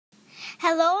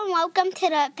Hello and welcome to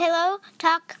the Pillow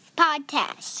Talk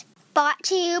podcast, brought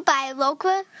to you by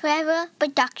Local Forever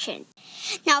Production.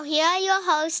 Now here are your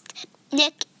hosts,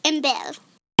 Nick and Bill.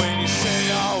 When you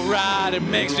say alright, it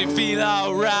makes me feel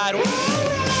alright.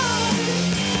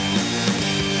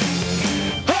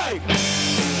 Hey!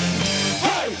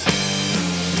 Hey!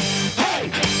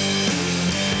 Hey!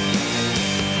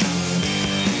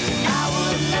 I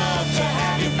would love to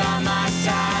have you by my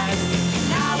side.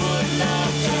 I would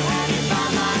love to have you by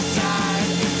my side.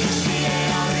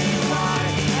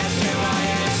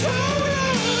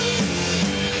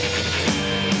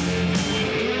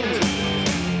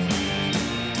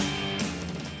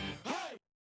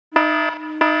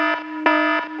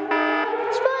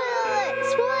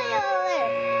 Spoiler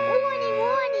alert!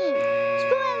 Warning!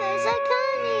 Spoilers are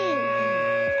coming!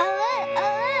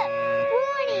 Alert!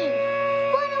 Warning!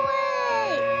 Run away!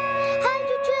 Hide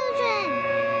your children!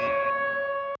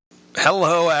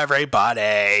 Hello,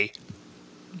 everybody.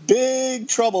 Big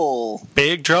trouble.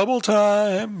 Big trouble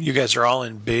time. You guys are all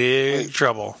in big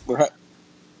trouble. What?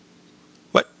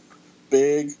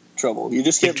 Big trouble. You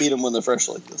just can't beat them when they're fresh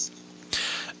like this.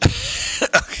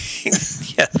 Okay.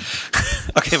 Yeah.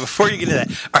 Okay, before you get into that,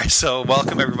 all right, so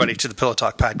welcome everybody to the Pillow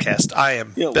Talk podcast. I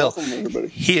am Bill. Welcome everybody.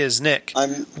 He is Nick.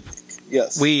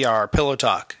 Yes. We are Pillow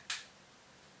Talk.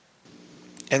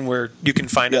 And you can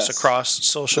find us across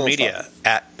social media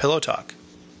at Pillow Talk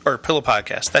or Pillow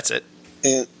Podcast. That's it.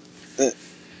 And at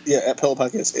Pillow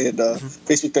Podcast and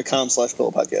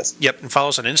Facebook.com/Pillow Podcast. Yep, and follow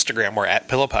us on Instagram. We're at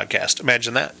Pillow Podcast.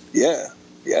 Imagine that. Yeah.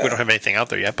 We don't have anything out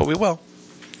there yet, but we will.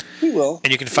 We will.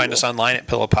 And you can find us online at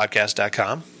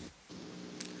pillowpodcast.com.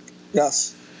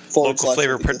 Yes. Local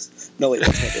flavor No, wait,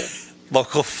 that's not there.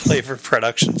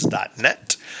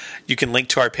 localflavorproductions.net. You can link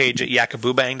to our page at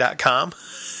yakaboobang.com.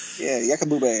 Yeah,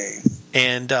 Yakaboobang.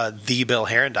 And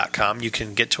thebillheron.com. You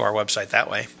can get to our website that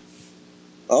way.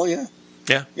 Oh, yeah.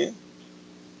 Yeah. Yeah.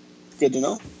 Good to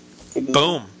know.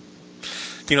 Boom.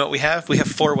 You know what we have? We have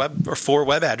four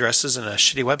web addresses and a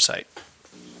shitty website.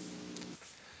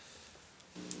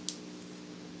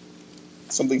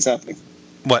 Something's happening.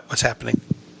 What's happening?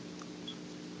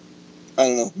 I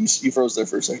don't know. You froze there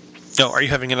for a second. No, are you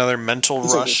having another mental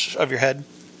rush of your head?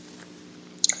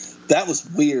 That was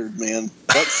weird, man.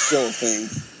 That's still a thing.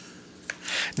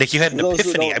 Nick, you had an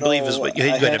epiphany. I believe is what you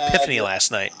had an epiphany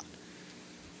last night.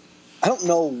 I don't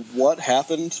know what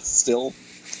happened still,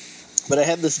 but I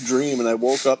had this dream and I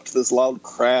woke up to this loud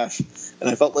crash and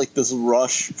I felt like this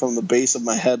rush from the base of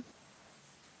my head.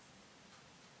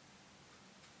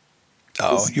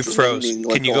 Oh, you froze.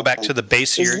 Can you go back to the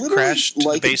base of your crash? To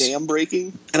like the base? A dam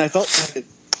breaking, and I felt like it.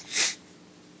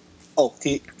 Oh,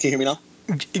 can you hear me now?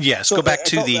 Yes, so go back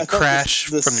to the crash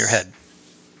from your head.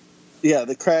 Yeah,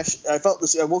 the crash. I felt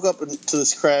this. I woke up to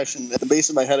this crash, and at the base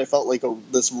of my head, I felt like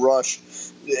this rush,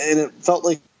 and it felt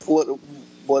like what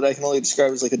I can only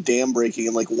describe as like a dam breaking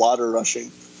and like water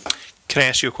rushing. Can I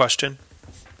ask you a question?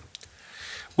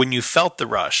 When you felt the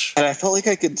rush, and I felt like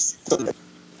I could.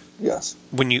 Yes.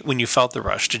 When you felt the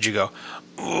rush, did you go,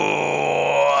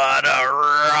 "What a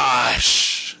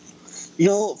rush"? You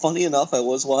know, funny enough, I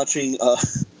was watching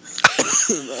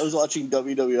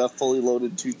WWF Fully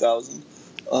Loaded 2000,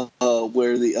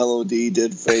 where the LOD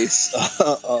did face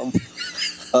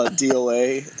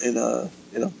DOA in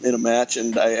a match,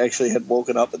 and I actually had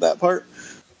woken up at that part.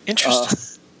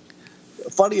 Interesting.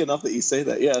 Funny enough that you say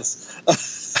that, yes.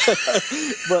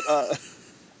 But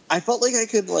I felt like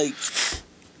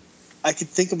I could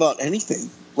think about anything.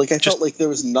 Like I felt like there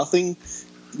was nothing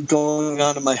going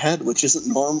on in my head, which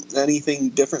isn't anything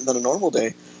different than a normal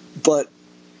day. But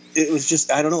it was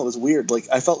just, I don't know, it was weird. Like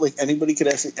I felt like anybody could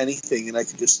ask me anything, and I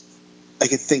could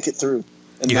think it through,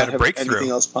 and you not had a breakthrough. Anything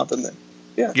else pop in there.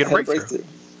 Yeah, you had a breakthrough.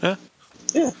 Yeah,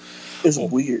 it was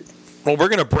weird. Well, we're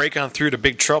gonna break on through to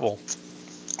Big Trouble.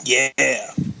 Yeah.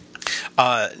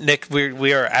 Nick,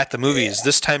 we are at the movies. Yeah.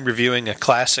 This time reviewing a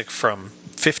classic from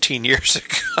 15 years ago.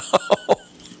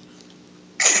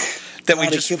 I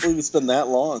can't believe it's been that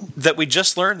long. That we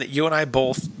just learned that you and I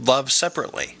both love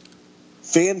separately.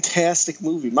 Fantastic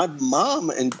movie. My mom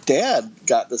and dad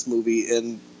got this movie,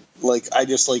 and I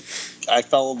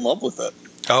fell in love with it.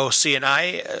 Oh, see, and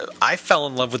I fell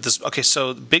in love with this. Okay,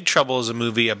 so Big Trouble is a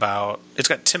movie about. It's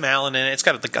got Tim Allen in it. It's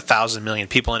got like 1,000 million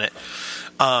people in it.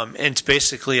 And it's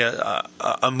basically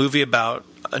a movie about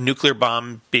a nuclear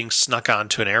bomb being snuck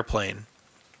onto an airplane.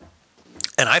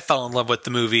 And I fell in love with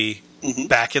the movie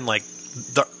back in like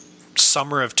the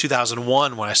summer of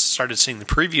 2001 when I started seeing the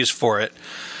previews for it.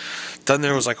 Then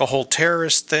there was like a whole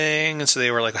terrorist thing, and so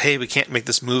they were like, "Hey, we can't make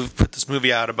this movie, put this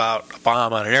movie out about a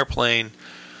bomb on an airplane."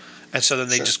 And so then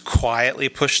they just quietly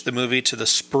pushed the movie to the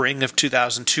spring of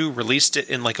 2002, released it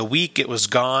in like a week, it was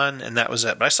gone, and that was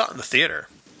it. But I saw it in the theater.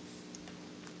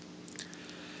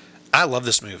 I love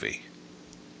this movie.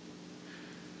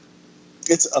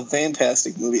 It's a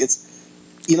fantastic movie. It's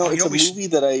a movie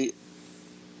that I...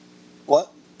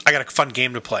 What? I got a fun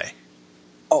game to play.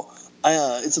 Oh,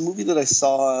 it's a movie that I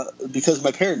saw because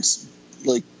my parents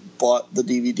bought the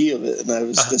DVD of it, and I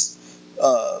was just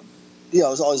I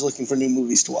was always looking for new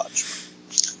movies to watch.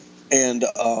 And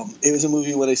it was a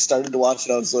movie when I started to watch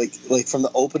it, I was like from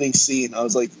the opening scene, I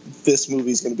was like, this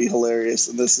movie's going to be hilarious,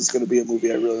 and this is going to be a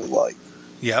movie I really like.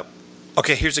 Yep.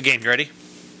 Okay, here's the game. You ready?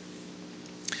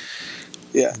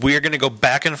 Yeah. We're going to go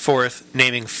back and forth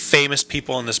naming famous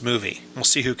people in this movie. We'll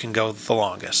see who can go the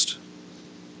longest.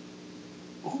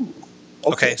 Ooh,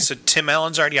 okay, so Tim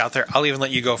Allen's already out there. I'll even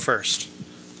let you go first.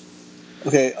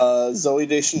 Okay, Zooey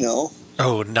Deschanel.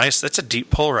 Oh, nice. That's a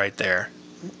deep pull right there.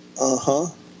 Uh-huh.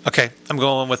 Okay, I'm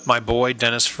going with my boy,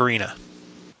 Dennis Farina.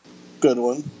 Good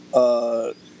one.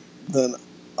 Then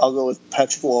I'll go with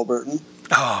Patrick Warburton.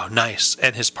 Oh, nice.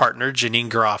 And his partner, Janine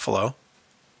Garofalo.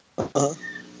 Uh-huh.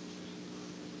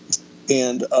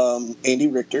 And Andy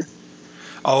Richter.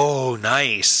 Oh,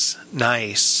 nice.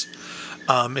 Nice.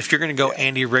 If you're going to go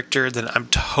Andy Richter, then I'm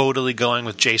totally going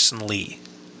with Jason Lee.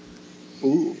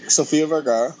 Ooh, Sofia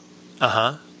Vergara.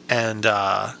 Uh-huh. And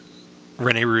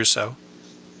Rene Russo.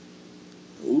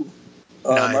 Ooh.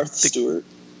 Martha Stewart.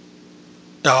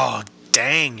 Oh,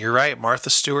 dang. You're right. Martha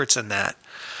Stewart's in that.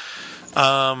 Can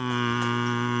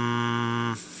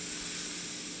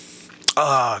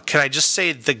I just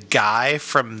say the guy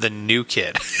from The New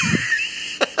Kid?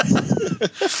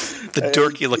 The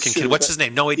dorky looking kid. What's his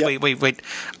name? No, wait.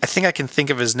 I think I can think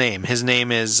of his name. His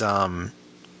name is no,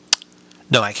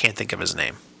 I can't think of his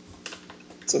name.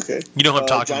 It's okay. You know who I'm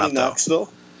talking Johnny about, Knoxville.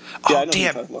 though. Yeah, Oh, I know damn. who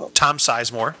you're talking about. Tom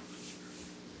Sizemore.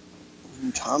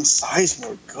 Tom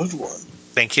Sizemore, good one.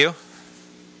 Thank you.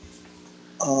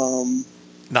 No,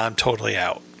 I'm totally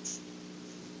out.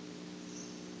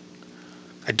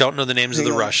 I don't know the names of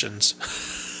the Russians.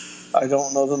 I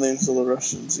don't know the names of the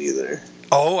Russians either.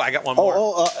 Oh, I got one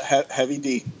more. Heavy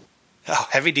D. Oh,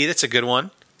 Heavy D, that's a good one.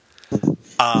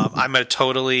 I'm going to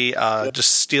totally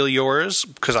just steal yours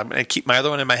because I'm going to keep my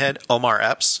other one in my head. Omar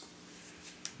Epps.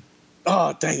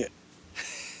 Oh, dang it.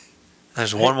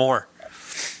 There's one more.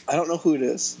 I don't know who it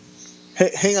is.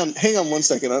 Hey, hang on 1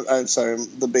 second. I'm sorry.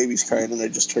 The baby's crying and I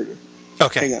just heard her.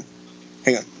 Okay.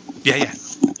 Hang on. Yeah.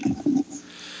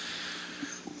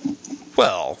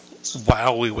 Well,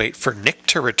 while we wait for Nick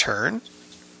to return,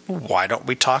 why don't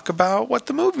we talk about what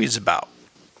the movie's about?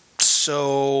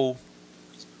 So,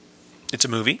 it's a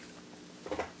movie.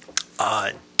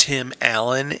 Tim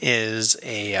Allen is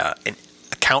an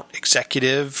account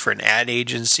executive for an ad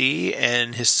agency,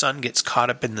 and his son gets caught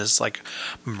up in this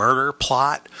murder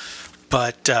plot.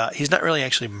 But he's not really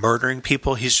actually murdering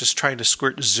people. He's just trying to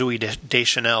squirt Zooey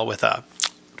Deschanel with a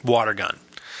water gun.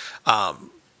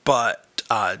 But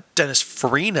Dennis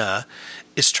Farina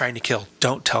is trying to kill,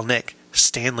 don't tell Nick,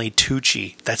 Stanley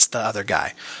Tucci. That's the other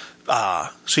guy.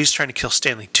 So he's trying to kill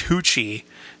Stanley Tucci,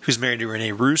 who's married to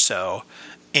Rene Russo.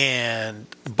 And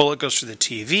the bullet goes through the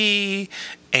TV,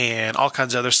 and all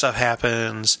kinds of other stuff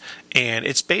happens. And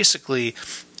it's basically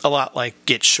a lot like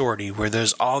Get Shorty, where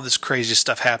there's all this crazy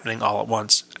stuff happening all at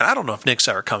once. And I don't know if Nick's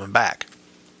ever coming back.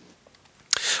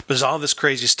 But there's all this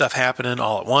crazy stuff happening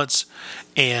all at once.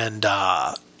 And,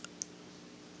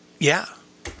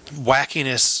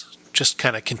 wackiness just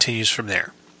kind of continues from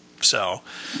there. So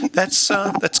that's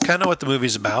kind of what the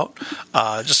movie's about.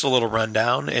 Just a little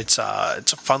rundown. It's a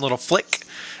fun little flick.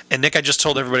 And Nick, I just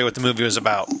told everybody what the movie was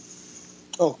about.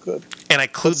 Oh, good. And I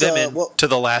clued them in to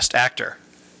the last actor.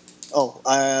 Oh,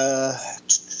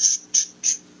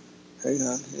 hang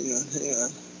on.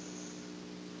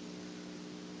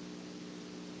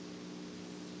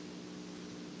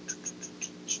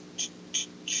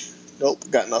 Nope,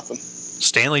 got nothing.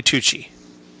 Stanley Tucci.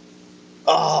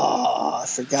 Oh, I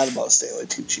forgot about Stanley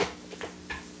Tucci.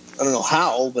 I don't know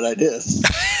how, but I did.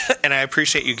 And I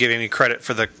appreciate you giving me credit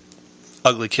for the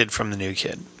ugly kid from The New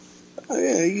Kid. Oh,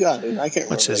 yeah, you got it. I can't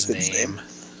remember What's his that kid's name?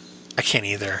 I can't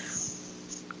either.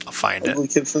 I'll find ugly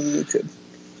kid from The New Kid.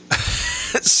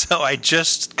 So I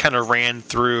just kind of ran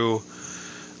through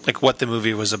what the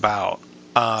movie was about.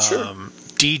 Sure.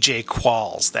 DJ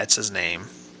Qualls, that's his name.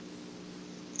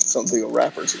 Sounds like a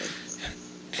rapper's name.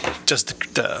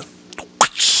 Just the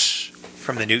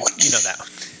from the new, that one.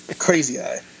 Crazy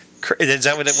Eye. Is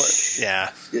that what it was?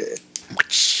 Yeah. Yeah.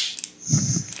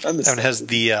 That one has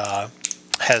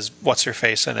has what's her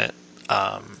face in it.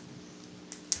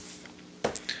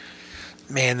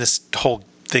 Man, this whole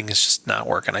thing is just not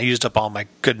working. I used up all my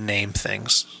good name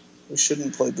things. We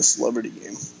shouldn't play the celebrity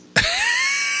game.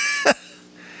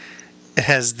 It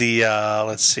has the,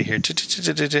 let's see here.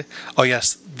 Oh,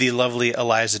 yes, the lovely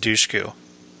Eliza Dushku.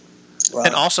 Wow.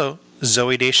 And also,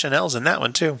 Zooey Deschanel's in that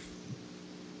one, too.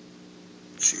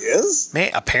 She is?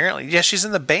 Man, apparently. Yeah, she's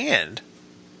in the band.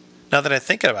 Now that I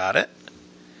think about it.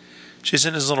 She's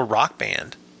in his little rock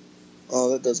band.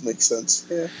 Oh, that does make sense.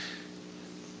 Yeah.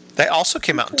 They also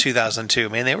came out in 2002.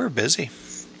 Man, they were busy.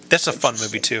 That's a fun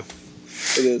movie, too.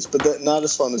 It is, but not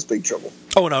as fun as Big Trouble.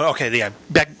 Oh, no, okay, yeah.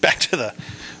 Back to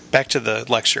the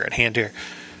lecture at hand here.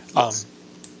 Yes.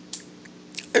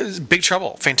 It was Big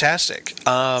Trouble, fantastic.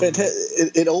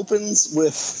 It opens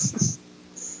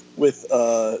with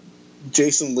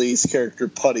Jason Lee's character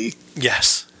Putty.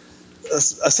 Yes.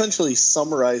 Essentially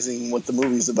summarizing what the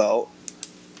movie's about,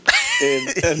 and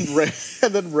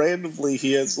then randomly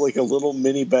he has like a little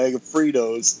mini bag of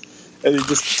Fritos, and he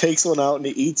just takes one out and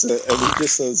he eats it, and he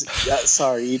just says, "Yeah,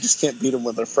 sorry, you just can't beat them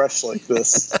when they're fresh like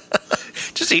this."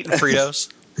 Just eating Fritos.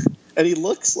 And he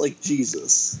looks like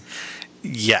Jesus.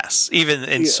 Yes, even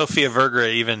in Sofia Vergara,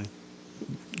 even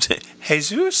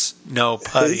Jesus? No,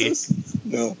 Putty. Jesus?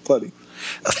 No, Putty.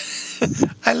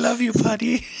 I love you,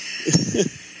 Putty.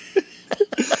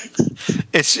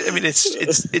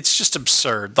 It's just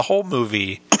absurd. The whole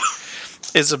movie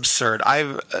is absurd. I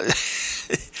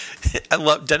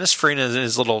love Dennis Farina.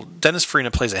 Dennis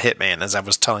Farina plays a hitman, as I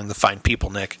was telling the fine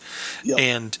people, Nick. Yep.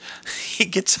 And he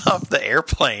gets off the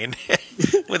airplane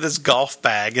with his golf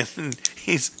bag, and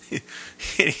he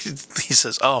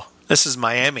says, "Oh, this is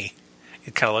Miami."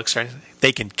 He kind of looks around.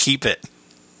 They can keep it.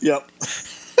 Yep.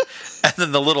 And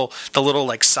then the little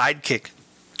like sidekick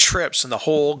trips, and the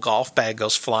whole golf bag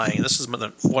goes flying. This is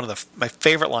one of my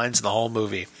favorite lines in the whole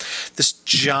movie. This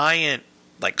giant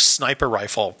like sniper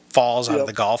rifle falls out of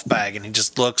the golf bag, and he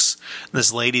just looks, and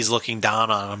this lady's looking down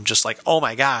on him just like, "Oh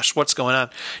my gosh, what's going on?"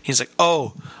 He's like,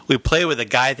 "Oh, we play with a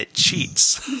guy that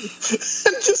cheats."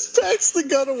 And just packs the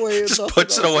gun away and just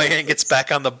puts it away and gets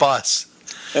back on the bus,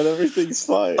 and everything's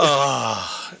fine.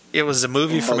 Oh, it was a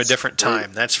movie from a different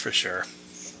time, that's for sure.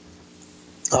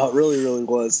 Oh, it really, really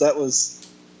was. That was.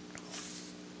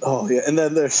 Oh yeah, and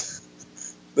then there's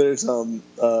then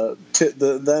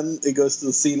it goes to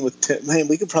the scene with Tim. Man,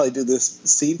 we could probably do this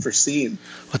scene for scene.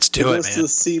 Let's do it, man. It goes to the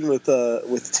scene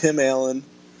with Tim Allen,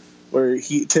 where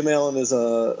Tim Allen is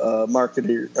a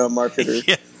marketer.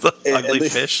 Yeah, the ugly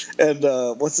fish. And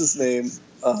what's his name?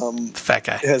 Fat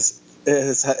guy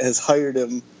has hired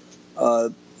him.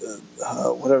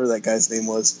 Whatever that guy's name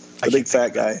was, the big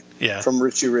fat guy. Yeah. From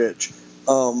Richie Rich.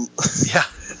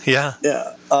 Yeah.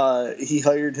 He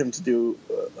hired him to do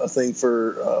a thing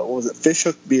for what was it? Fish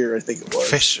Hook Beer, I think it was.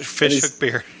 Fish Hook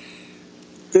Beer.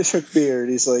 Fish Hook Beer.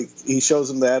 And he's like, he shows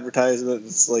him the advertisement.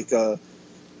 It's like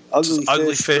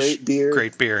ugly fish,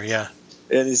 great beer. Yeah.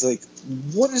 And he's like,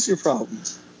 "What is your problem?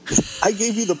 I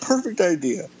gave you the perfect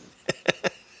idea.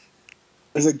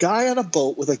 There's a guy on a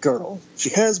boat with a girl. She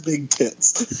has big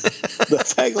tits. The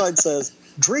tagline says,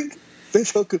 'Drink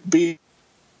Fish Hook Beer.'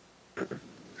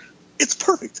 It's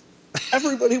perfect.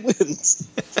 Everybody wins."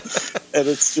 And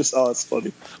it's just, it's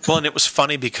funny. Well, and it was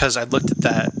funny because I looked at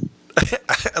that.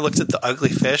 I looked at the ugly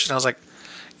fish, and I was like,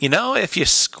 if you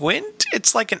squint,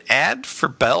 it's like an ad for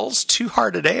Bell's Two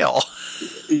Hearted Ale.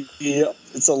 Yep.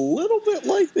 It's a little bit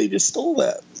like they just stole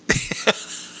that.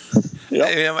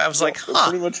 Yep. I was like, It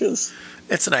pretty much is.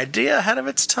 It's an idea ahead of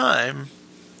its time.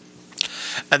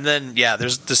 And then,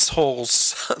 there's this whole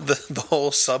the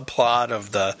whole subplot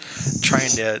of them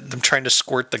trying to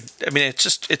squirt the. I mean,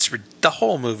 the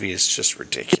whole movie is just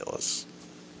ridiculous.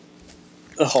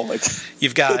 Oh my God!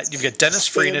 You've got Dennis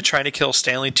Farina trying to kill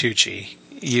Stanley Tucci.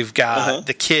 You've got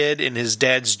the kid in his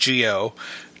dad's Geo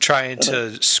trying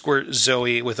to squirt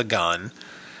Zooey with a gun.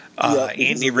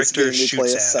 Andy Richter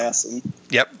shoots assassin. Him.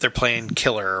 Yep, they're playing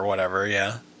killer or whatever.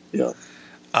 Yeah. Yeah.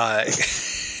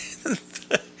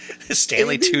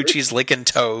 Stanley Tucci's licking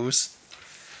toes.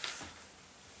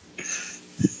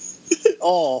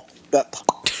 Oh, that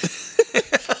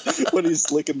when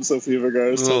he's licking Sofia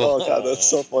Vergara. Oh God, that's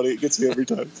so funny. It gets me every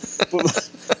time. But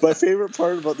my favorite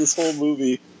part about this whole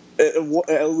movie,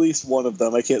 at least one of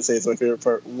them, I can't say it's my favorite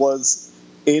part, was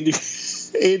Andy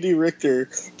Richter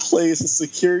plays a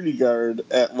security guard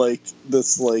at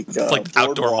this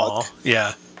outdoor mall.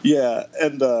 Yeah. Yeah,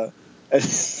 and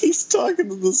he's talking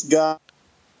to this guy.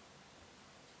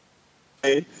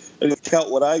 And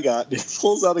count what I got. And he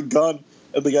pulls out a gun,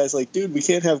 and the guy's like, "Dude, we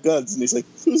can't have guns." And he's like,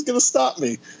 "Who's gonna stop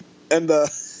me?" And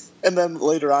then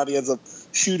later on, he ends up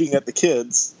shooting at the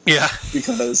kids. Yeah,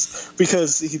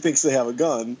 because he thinks they have a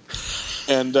gun,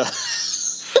 and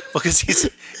because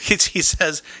he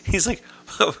says, he's like,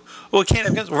 well, we can't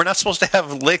have guns. We're not supposed to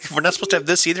have We're not supposed to have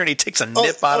this either. And he takes a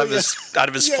nip out of his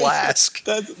flask.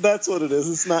 That's what it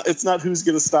is. It's not who's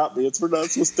going to stop me. It's we're not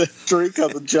supposed to drink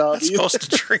on the job. Not supposed to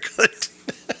drink on it.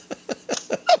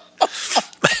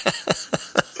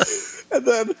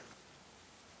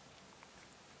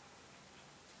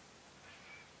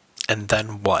 And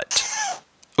then what?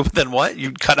 Then what?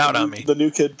 You cut out on me. The new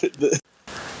kid, the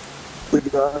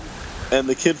gun, and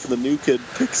the kid from the new kid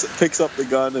picks up the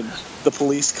gun, and the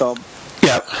police come.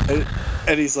 Yeah.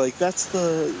 And he's like,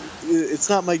 it's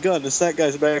not my gun. It's that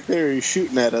guy's back there. He's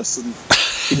shooting at us. And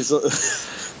he's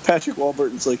Patrick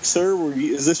Warburton's like, sir,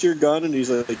 is this your gun? And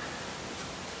he's like,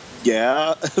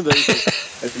 yeah. And then he's like,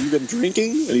 have you been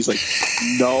drinking? And he's like,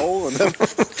 no. And then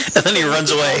he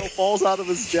runs away. Falls out of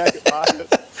his jacket pocket.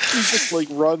 He just like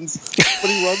runs, but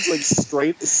he runs like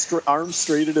straight, arms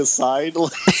straight at his side.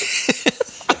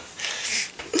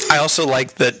 I also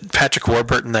like that Patrick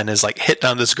Warburton then is like hitting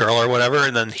on this girl or whatever,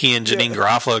 and then he and Janine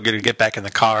Garofalo are going to get back in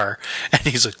the car, and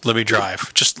he's like, "Let me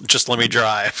drive, just let me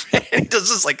drive." And he does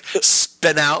this like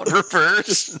spin out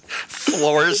reverse,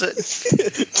 floors it.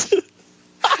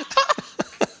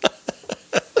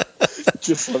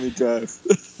 Just let me drive.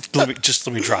 Let me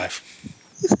drive.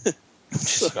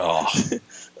 She's like, oh.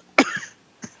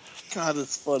 God,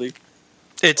 it's funny.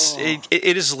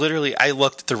 It is literally. I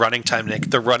looked at the running time, Nick.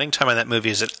 The running time on that movie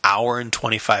is an hour and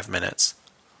 25 minutes.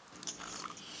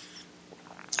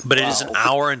 But it is an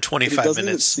hour and 25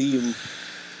 minutes.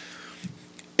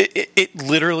 It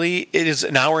literally is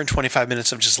an hour and 25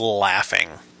 minutes of just laughing.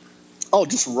 Oh,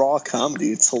 just raw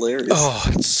comedy. It's hilarious. Oh,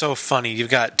 it's so funny. You've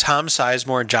got Tom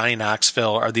Sizemore and Johnny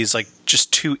Knoxville are these like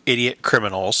just two idiot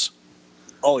criminals.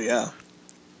 Oh yeah.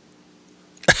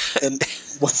 And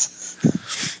what's?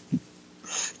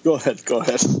 Go ahead.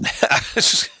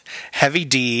 Heavy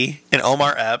D and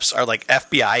Omar Epps are like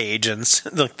FBI agents.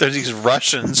 Like they're these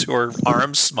Russians who are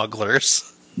arms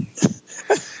smugglers.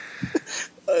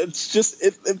 It's just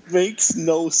it makes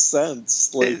no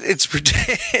sense. Like it's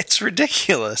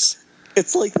ridiculous.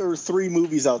 It's like there were 3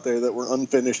 movies out there that were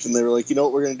unfinished, and they were like, you know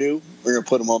what we're gonna do? We're gonna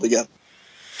put them all together.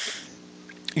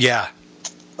 Yeah.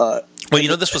 Well, you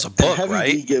know this was a book,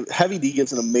 right? Heavy D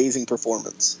gives an amazing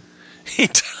performance. He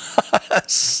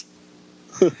does.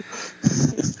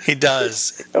 He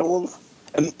does. And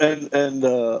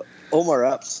Omar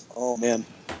Epps. Oh man,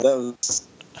 that was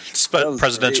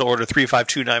Presidential great. Order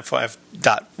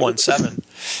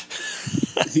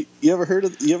 35295.17. You ever heard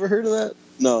of that?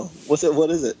 No. What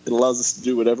is it? It allows us to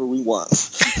do whatever we want.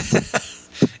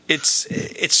 It's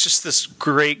just this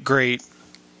great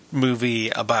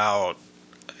movie about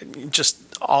just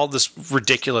all this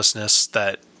ridiculousness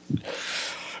that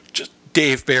just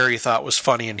Dave Barry thought was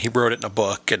funny, and he wrote it in a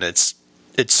book, and it's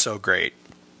so great.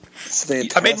 It's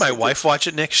fantastic. I made my wife watch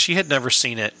it, Nick. She had never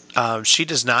seen it. She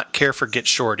does not care for Get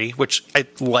Shorty, which I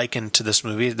liken to this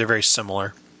movie. They're very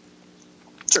similar.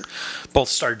 Sure. Both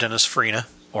star Dennis Farina,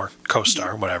 or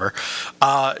co-star, whatever.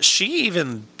 She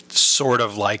even sort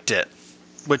of liked it,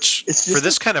 which for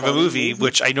this kind of a movie,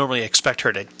 which I normally expect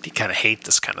her to kind of hate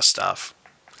this kind of stuff.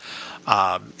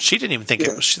 She didn't even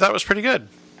think she thought it was pretty good.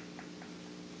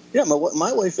 Yeah,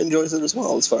 my wife enjoys it as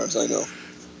well, as far as I know.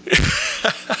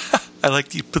 I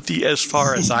like you put the "as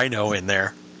far as I know" in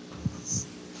there.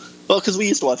 Well, because we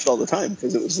used to watch it all the time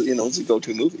because it was it's a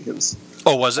go-to movie. Was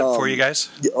it for you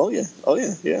guys? Oh yeah.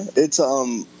 It's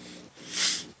the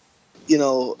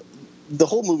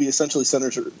whole movie essentially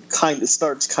starts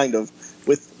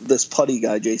with this putty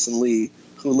guy, Jason Lee,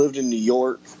 who lived in New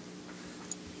York,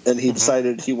 and he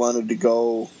decided he wanted to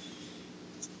go.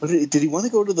 Did he want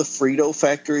to go to the Frito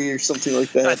factory or something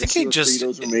like that? I think he just.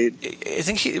 Fritos were made? I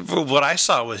think what I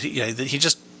saw was he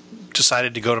just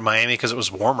decided to go to Miami because it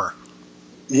was warmer.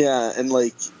 Yeah, and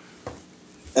then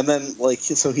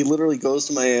so he literally goes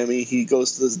to Miami. He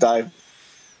goes to this dive,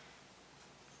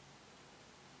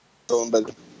 and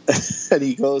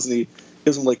he goes and he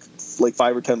gives him like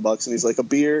 $5 or $10, and he's like, a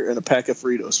beer and a pack of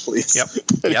Fritos, please. Yep.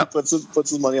 And he puts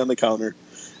his money on the counter,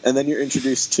 and then you're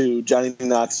introduced to Johnny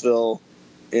Knoxville.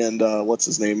 And what's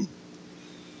his name?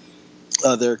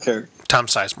 Their character, Tom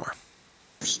Sizemore.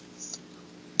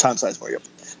 Yep.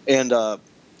 And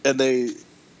they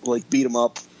beat him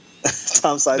up.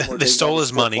 Tom Sizemore. They stole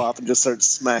his money and just start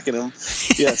smacking him.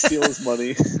 Yeah, steal his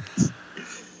money.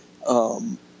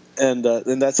 And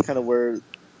that's kind of where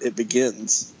it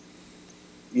begins.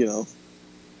 I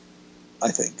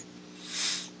think.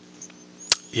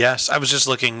 Yes, I was just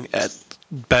looking at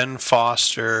Ben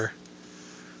Foster,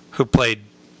 who played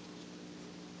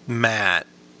Matt.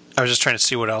 I was just trying to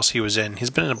see what else he was in.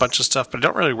 He's been in a bunch of stuff, but I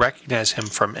don't really recognize him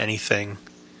from anything.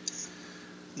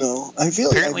 No, I feel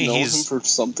Apparently like I've known he's- him for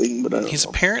something, but I don't He's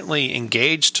know. apparently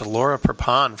engaged to Laura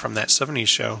Prepon from that 70s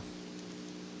show.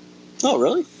 Oh,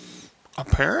 really?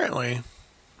 Apparently.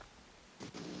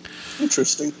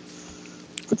 Interesting.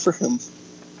 Good for him.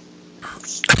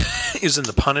 He was in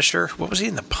The Punisher. What was he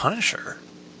in The Punisher?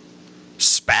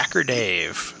 Spacker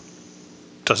Dave.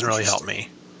 Doesn't really help me.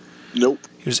 Nope.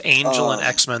 He was Angel in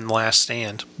X-Men: The Last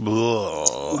Stand.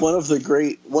 Ugh. One of the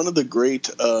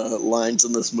great lines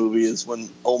in this movie is when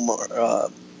Omar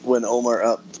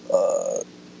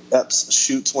Epps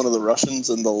shoots one of the Russians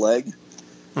in the leg,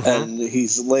 and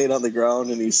he's laying on the ground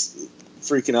and he's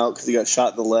freaking out because he got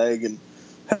shot in the leg, and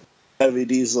Heavy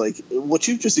D's like, "What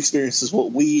you've just experienced is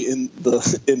what we in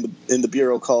the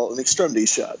bureau call an extremity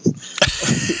shot.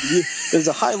 There's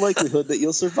a high likelihood that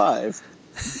you'll survive.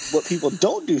 What people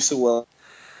don't do so well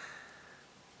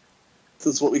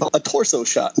is what we call a torso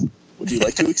shot. Would you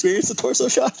like to experience a torso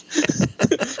shot?"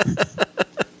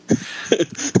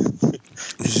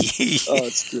 Oh,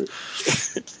 it's true.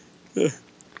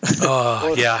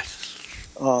 Oh, yeah.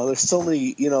 Oh, there's so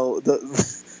many.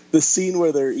 The scene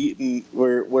where they're eating,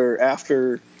 where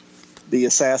after the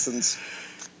assassins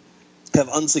have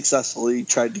unsuccessfully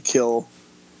tried to kill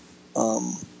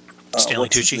Stanley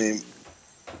what's his Tucci. name?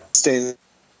 Stanley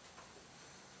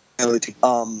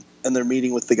Tucci. And they're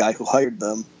meeting with the guy who hired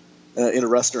them in a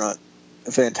restaurant.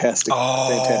 A fantastic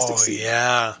scene.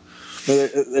 Yeah.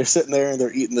 They're sitting there and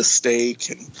they're eating the steak,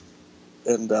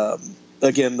 and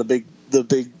again the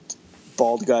big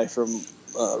bald guy from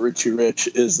Richie Rich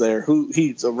is there.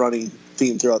 He's a running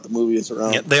theme throughout the movie is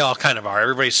around. Yeah, they all kind of are.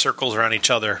 Everybody circles around each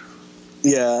other.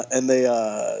 Yeah, and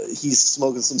he's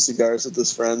smoking some cigars with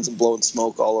his friends and blowing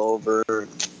smoke all over.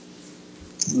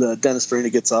 The Dennis Farina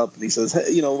gets up and he says,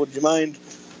 "Hey, would you mind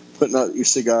putting out your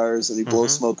cigars?" And he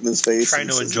blows smoke in his face. Trying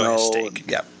to enjoy a steak.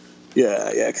 Yeah.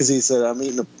 Yeah, because he said, I'm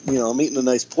eating a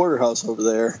nice porterhouse over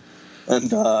there,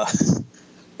 and I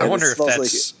wonder if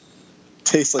that's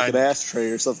tastes like an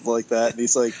ashtray or something like that. And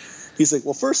he's like,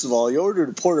 well, first of all, you ordered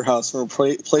a porterhouse from a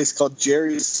place called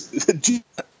Jerry's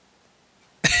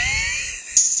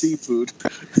Seafood.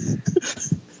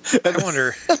 I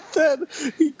wonder. And then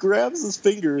he grabs his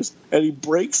fingers and he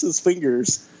breaks his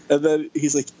fingers, and then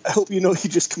he's like, I hope you know you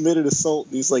just committed assault.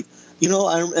 And he's like,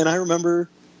 I remember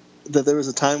that there was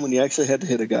a time when you actually had to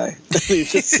hit a guy. And he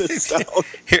just sits down.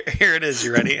 Here it is.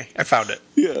 You ready? I found it.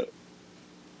 Yeah.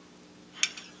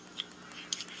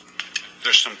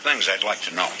 There's some things I'd like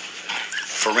to know.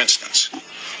 For instance,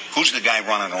 who's the guy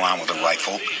running around with a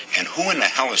rifle, and who in the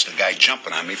hell is the guy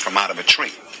jumping on me from out of a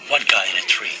tree? What guy in a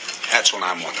tree? That's what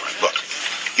I'm wondering. Look,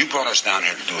 you brought us down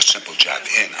here to do a simple job.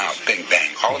 In, out, bing,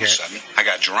 bang. All of a sudden, I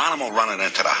got Geronimo running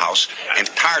into the house, and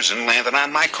Tarzan landed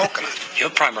on my coconut. Your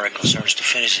primary concern is to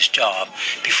finish this job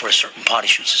before a certain party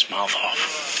shoots his mouth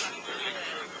off.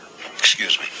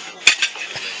 Excuse me.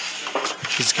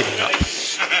 He's getting up.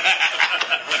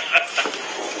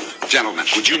 Gentlemen,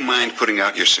 would you mind putting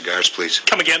out your cigars, please?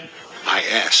 Come again? I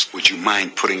asked, would you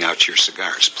mind putting out your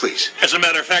cigars, please? As a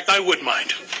matter of fact, I would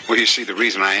mind. Well, you see, the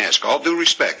reason I ask, all due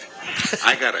respect,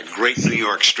 I got a great New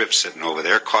York strip sitting over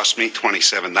there. Cost me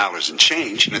 $27 and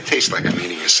change, and it tastes like I'm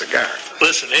eating a cigar.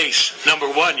 Listen, Ace, number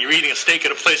one, you're eating a steak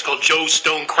at a place called Joe's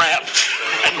Stone Crab.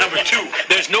 And number two,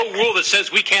 there's no rule that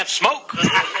says we can't smoke.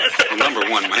 Well, number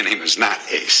one, my name is not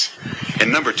Ace.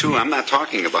 And number two, I'm not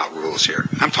talking about rules here.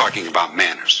 I'm talking about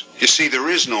manners. You see, there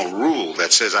is no rule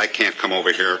that says I can't come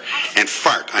over here and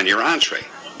fart on your entree.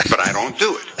 But I don't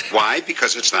do it. Why?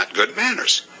 Because it's not good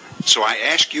manners. So I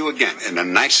ask you again, in the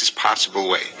nicest possible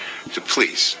way, to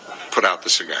please put out the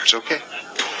cigars, okay?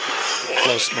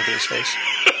 Blow smoke in his face.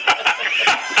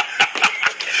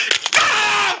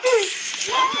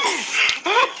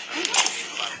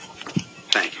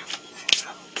 Thank you.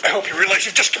 I hope you realize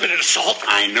you've just committed assault.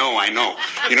 I know.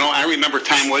 I remember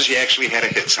time was you actually had to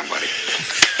hit somebody.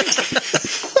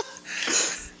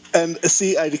 And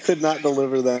see, I could not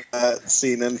deliver that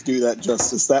scene and do that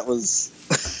justice. That was,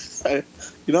 I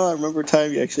remember a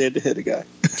time you actually had to hit a guy.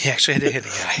 He actually had to hit a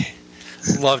guy.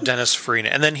 Love Dennis Farina.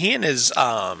 And then he and his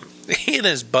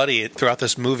buddy throughout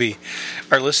this movie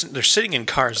they're sitting in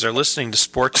cars, they're listening to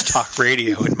sports talk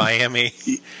radio in Miami.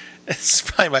 It's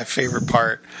probably my favorite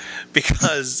part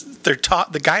because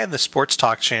the guy on the sports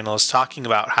talk channel is talking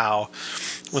about how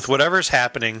with whatever's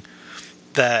happening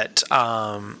that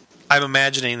I'm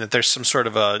imagining that there's some sort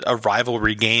of a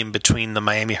rivalry game between the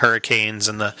Miami Hurricanes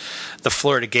and the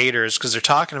Florida Gators, because they're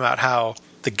talking about how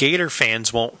the Gator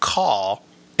fans won't call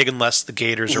unless the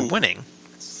Gators are winning.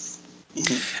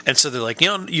 And so they're like,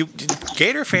 you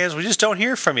Gator fans, we just don't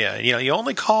hear from you. You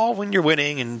only call when you're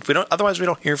winning, and otherwise we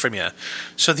don't hear from you.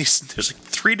 So there's like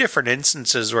 3 different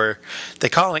instances where they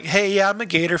call like, hey, yeah, I'm a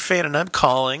Gator fan and I'm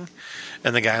calling.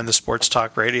 And the guy on the sports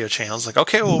talk radio channel is like,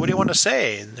 okay, well, what do you want to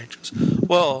say? And they're just,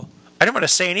 well, I didn't want to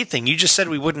say anything. You just said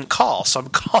we wouldn't call, so I'm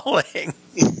calling.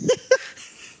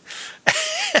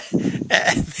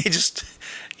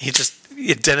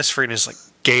 And Dennis Farina is like,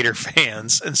 Gator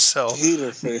fans. And so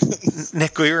Gator fans.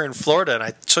 Nick, we were in Florida, and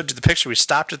I showed you the picture. We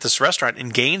stopped at this restaurant in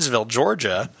Gainesville,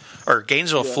 Florida,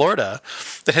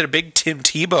 that had a big Tim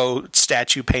Tebow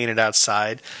statue painted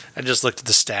outside. I just looked at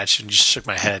the statue and just shook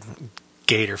my head.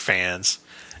 Gator fans.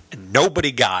 And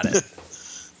nobody got it.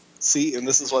 See, and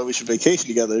this is why we should vacation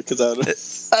together, because I would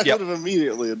have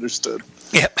immediately understood.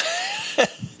 Yep.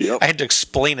 Yep. I had to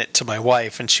explain it to my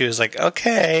wife, and she was like,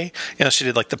 okay. She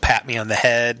did like the pat me on the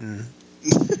head and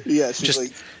yeah, she's just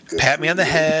like, pat me on the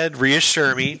head,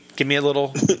 reassure me, give me a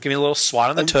little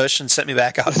swat on the tush, and sent me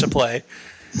back out to play.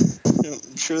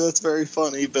 I'm sure that's very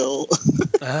funny, Bill.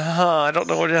 I don't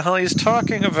know what the hell he's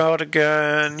talking about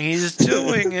again. He's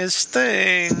doing his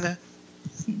thing.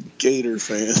 Gator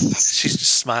fans. She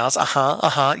just smiles.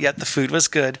 Yet the food was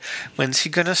good. When's he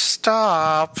gonna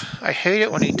stop? I hate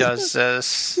it when he does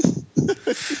this.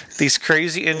 These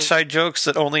crazy inside jokes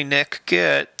that only Nick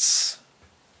gets.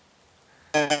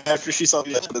 After she saw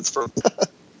that's what it's from.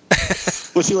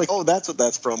 Was she like, oh, that's what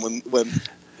that's from when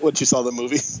she saw the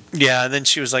movie? Yeah, and then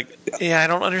she was like, yeah, I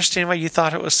don't understand why you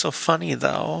thought it was so funny,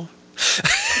 though.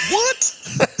 What?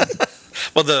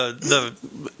 Well, the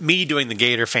me doing the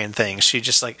Gator fan thing, she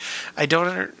just like,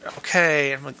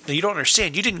 okay. I'm like, you don't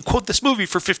understand. You didn't quote this movie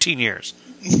for 15 years.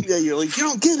 Yeah, you're like, you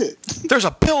don't get it. There's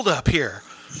a build-up here.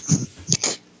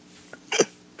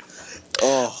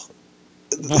 Oh.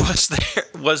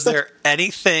 Was there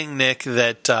anything, Nick,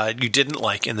 that you didn't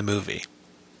like in the movie?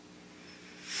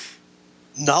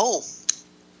 No.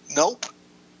 Nope.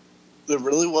 There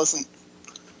really wasn't.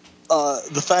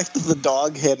 The fact that the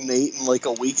dog hadn't eaten like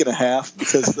a week and a half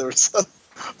because there was some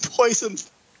poison.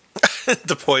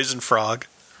 The poison frog.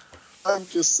 I'm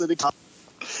just sitting,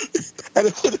 and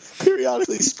it would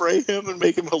periodically spray him and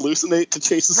make him hallucinate to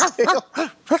chase his tail.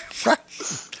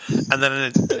 And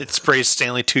then it sprays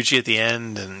Stanley Tucci at the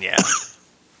end, and yeah.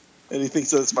 And he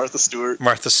thinks that it's Martha Stewart.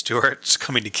 Martha Stewart's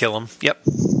coming to kill him. Yep.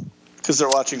 Because they're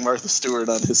watching Martha Stewart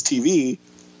on his TV,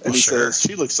 and he says,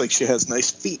 she looks like she has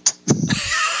nice feet.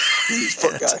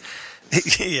 Poor guy.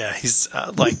 Yeah, he's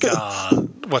like,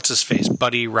 what's his face?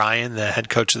 Buddy Ryan, the head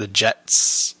coach of the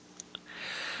Jets.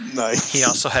 Nice. He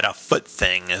also had a foot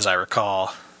thing, as I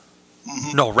recall.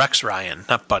 Mm-hmm. No, Rex Ryan,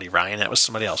 not Buddy Ryan. That was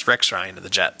somebody else. Rex Ryan of the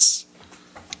Jets.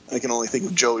 I can only think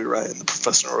of Joey Ryan, the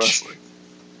professional wrestler.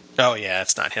 Oh, yeah,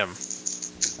 it's not him.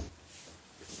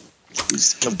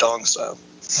 He's Kim Dong style.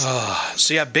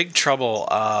 So, yeah, Big Trouble.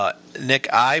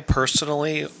 Nick, I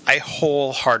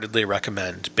wholeheartedly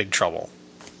recommend Big Trouble.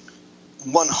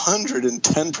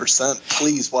 110%.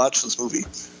 Please watch this movie.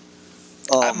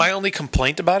 My only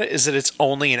complaint about it is that it's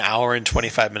only an hour and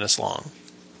 25 minutes long.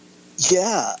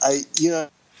 Yeah, I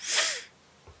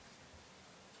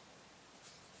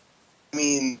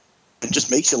mean, it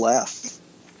just makes you laugh.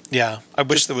 Yeah, I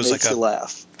wish there was like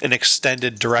an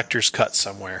extended director's cut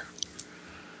somewhere.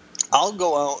 I'll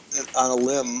go out on a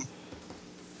limb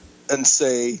and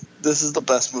say this is the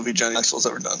best movie Johnny Knoxville's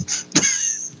ever done.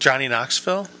 Johnny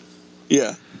Knoxville?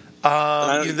 Yeah.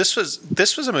 This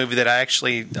was a movie that I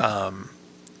actually I'm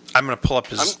going to pull up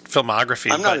his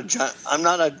filmography. I'm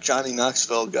not a Johnny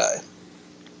Knoxville guy.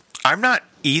 I'm not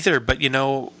either, but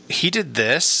he did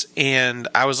this, and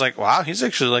I was like, wow, he's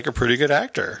actually like a pretty good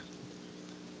actor.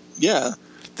 Yeah.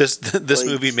 This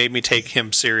movie made me take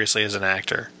him seriously as an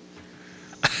actor.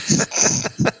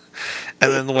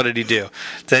 And then what did he do?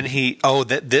 Then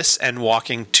this and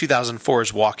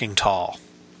 2004's Walking Tall.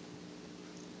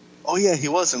 Oh yeah, he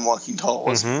was in Walking Tall,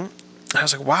 wasn't he? I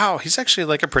was like, wow, he's actually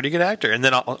like a pretty good actor. And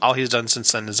then all he's done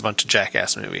since then is a bunch of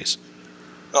Jackass movies.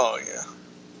 Oh yeah.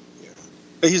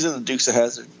 He's in the Dukes of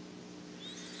Hazzard.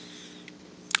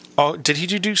 Oh, did he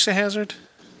do Dukes of Hazzard?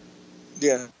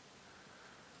 Yeah.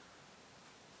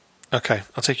 Okay,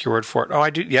 I'll take your word for it. Oh,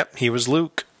 I do. Yep, he was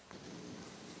Luke.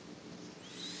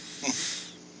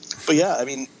 But yeah, I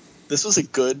mean, this is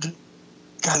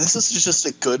just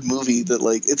a good movie that,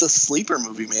 like, it's a sleeper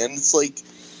movie, man. It's like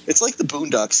the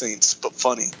Boondock Saints, but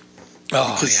funny.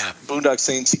 Oh, because yeah. Boondock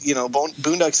Saints,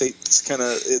 Boondock Saints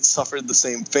it suffered the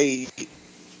same fate.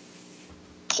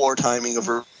 Poor timing of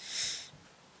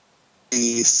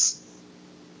release.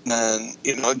 And,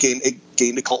 it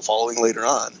gained a cult following later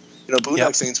on.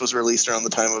 Boondock Saints was released around the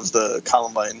time of the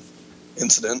Columbine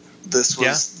incident, this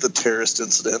was the terrorist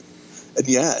incident. And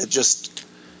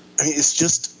it's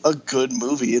just a good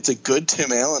movie. It's a good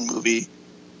Tim Allen movie.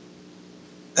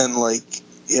 And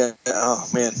oh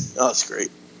man, it's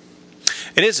great.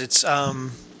 It is. It's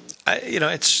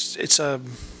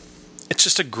it's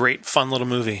just a great, fun little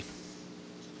movie.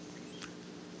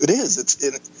 It is.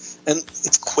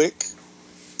 It's quick.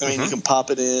 I mean, you can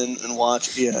pop it in and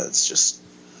watch. Yeah, it's just,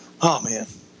 oh man,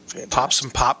 fantastic. Pop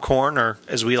some popcorn, or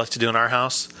as we like to do in our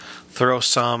house, throw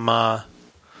some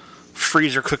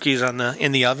freezer cookies in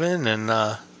the oven, and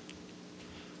there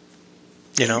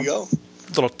you go.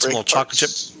 little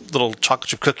chocolate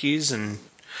chip cookies, and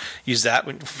use that.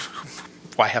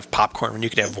 Why have popcorn when you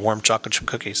could have warm chocolate chip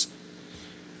cookies?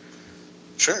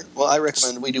 Sure. Well, I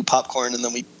recommend we do popcorn, and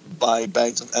then we buy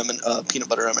bags of peanut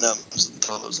butter M&Ms and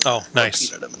throw those in. Oh, nice.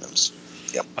 Peanut M&Ms.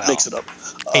 Yep. Wow. Mix it up.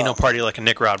 Ain't no party like a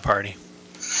Nick Rod party.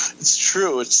 It's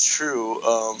true. It's true.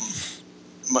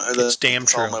 It's damn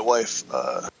true. My wife.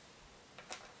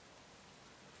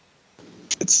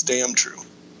 It's damn true.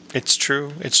 It's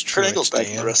true. It's true. Kurt Angle's back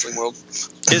in the wrestling world.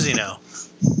 Is he now?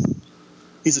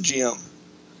 He's a GM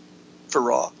for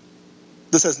Raw.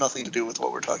 This has nothing to do with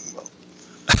what we're talking about.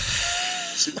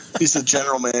 He's the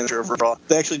general manager of Raw.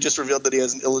 They actually just revealed that he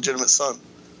has an illegitimate son.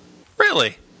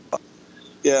 Really?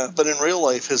 Yeah, but in real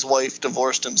life, his wife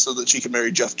divorced him so that she could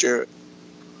marry Jeff Jarrett.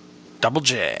 Double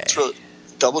J.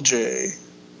 Double J.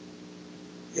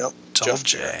 Yep. Double Jeff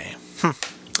J.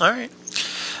 All right.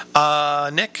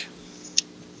 Nick,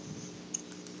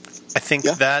 I think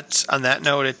that on that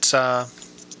note, it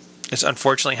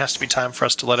unfortunately has to be time for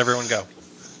us to let everyone go.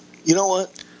 You know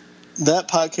what? That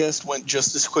podcast went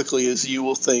just as quickly as you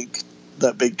will think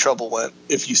that Big Trouble went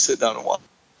if you sit down and watch.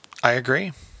 I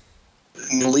agree.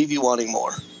 And it'll leave you wanting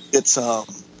more. It's I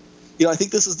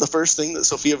think this is the first thing that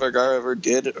Sofia Vergara ever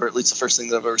did, or at least the first thing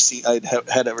that I've ever seen.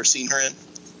 Had ever seen her in.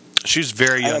 She was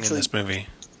very young in this movie.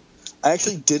 I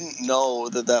actually didn't know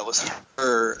that was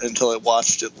her until I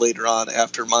watched it later on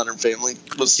after Modern Family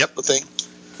was the thing.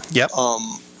 Yep.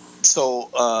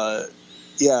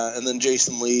 And then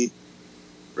Jason Lee,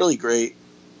 really great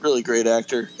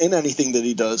actor in anything that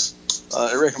he does.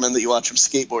 I recommend that you watch him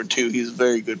skateboard too. He's a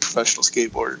very good professional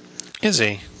skateboarder. Is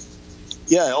he?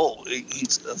 Yeah.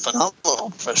 He's a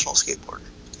phenomenal professional skateboarder.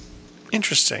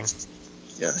 Interesting.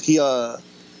 Yeah. He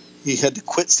had to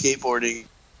quit skateboarding.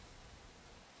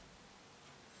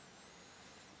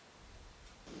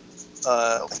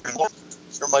 Or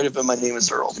might have been My Name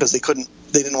Is Earl, because they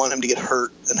didn't want him to get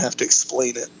hurt and have to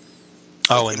explain it.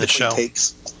 Oh, in the show.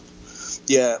 Takes.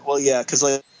 Yeah, well, yeah,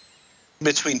 because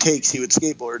between takes he would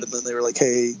skateboard, and then they were like,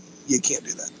 "Hey, you can't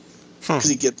do that," because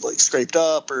he'd get scraped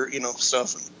up or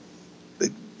stuff, and they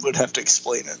would have to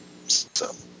explain it. So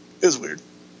it was weird.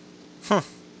 So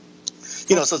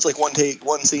it's like one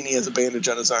scene he has a bandage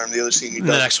on his arm, the other scene he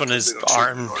doesn't. The next one is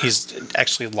arm. He's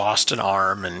actually lost an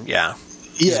arm, and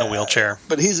he's in a wheelchair.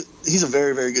 But he's a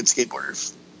very, very good skateboarder.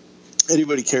 If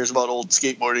anybody cares about old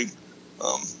skateboarding,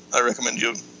 I recommend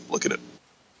you look at it.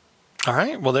 All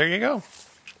right. Well, there you go.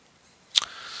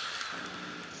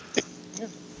 Yeah.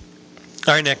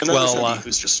 All right, Nick.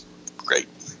 Who's just great.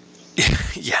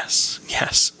 Yes.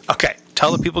 Okay.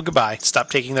 Tell the people goodbye. Stop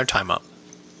taking their time up.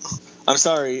 I'm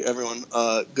sorry, everyone.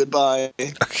 Goodbye.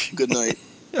 Okay. Good night.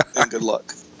 And good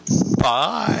luck.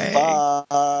 Bye.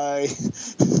 Bye.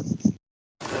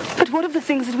 But what of the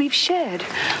things that we've shared?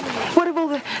 What of all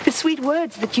the sweet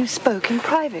words that you spoke in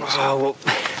private? Oh,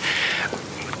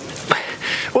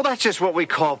 well, that's just what we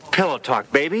call pillow talk,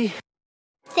 baby.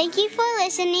 Thank you for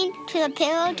listening to the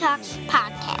Pillow Talk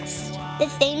podcast. The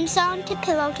theme song to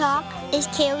Pillow Talk is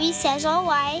Carrie Says All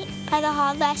Right by The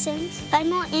Hard Lessons. Find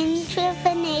more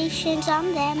information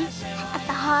on them at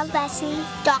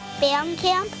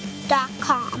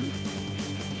thehardlessons.bandcamp.com.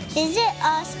 Visit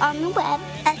us on the web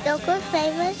at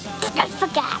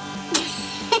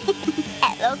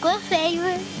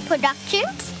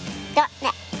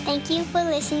localflavorproductions.net. Thank you for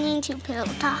listening to Pillow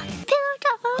Talk.